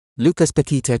Lucas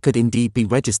Paqueta could indeed be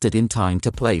registered in time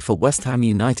to play for West Ham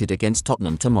United against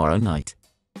Tottenham tomorrow night.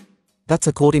 That's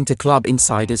according to club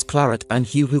insiders Claret and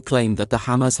Hugh, who claim that the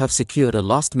Hammers have secured a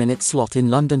last-minute slot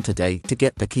in London today to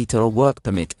get Paqueta a work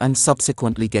permit and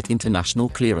subsequently get international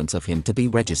clearance of him to be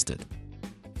registered.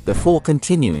 Before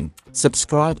continuing,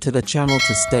 subscribe to the channel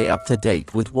to stay up to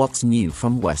date with what's new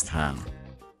from West Ham.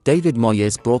 David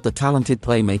Moyes brought the talented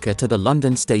playmaker to the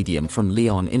London Stadium from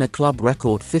Lyon in a club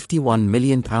record £51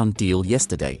 million deal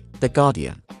yesterday, The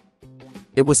Guardian.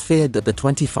 It was feared that the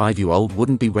 25-year-old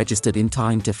wouldn't be registered in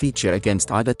time to feature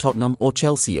against either Tottenham or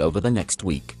Chelsea over the next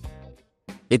week.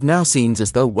 It now seems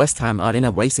as though West Ham are in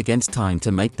a race against time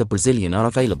to make the Brazilian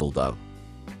available though.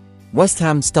 West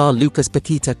Ham star Lucas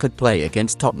Paqueta could play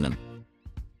against Tottenham.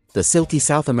 The silky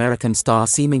South American star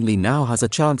seemingly now has a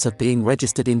chance of being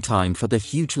registered in time for the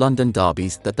huge London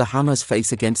derbies that the Hammers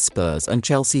face against Spurs and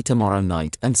Chelsea tomorrow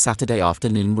night and Saturday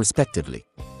afternoon respectively.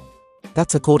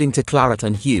 That's according to Claret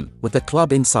and Hugh, with the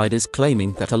club insiders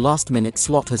claiming that a last-minute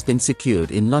slot has been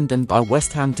secured in London by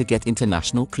West Ham to get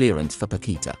international clearance for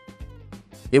Paqueta.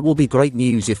 It will be great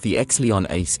news if the ex-Lyon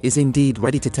ace is indeed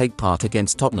ready to take part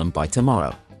against Tottenham by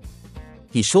tomorrow.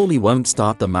 He surely won't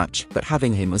start the match, but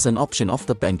having him as an option off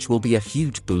the bench will be a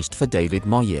huge boost for David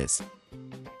Moyes.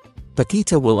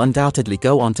 Paqueta will undoubtedly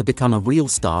go on to become a real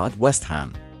star at West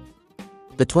Ham.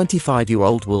 The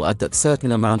 25-year-old will add that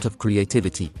certain amount of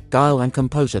creativity, guile and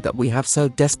composure that we have so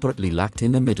desperately lacked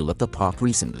in the middle of the park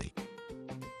recently.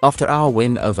 After our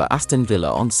win over Aston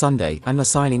Villa on Sunday and the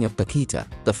signing of Paqueta,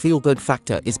 the feel-good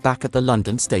factor is back at the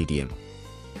London Stadium.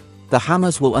 The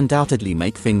Hammers will undoubtedly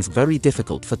make things very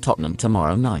difficult for Tottenham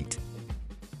tomorrow night.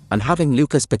 And having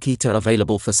Lucas Paqueta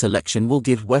available for selection will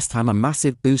give West Ham a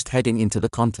massive boost heading into the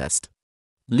contest.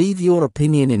 Leave your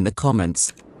opinion in the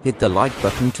comments, hit the like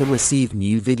button to receive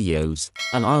new videos,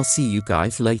 and I'll see you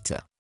guys later.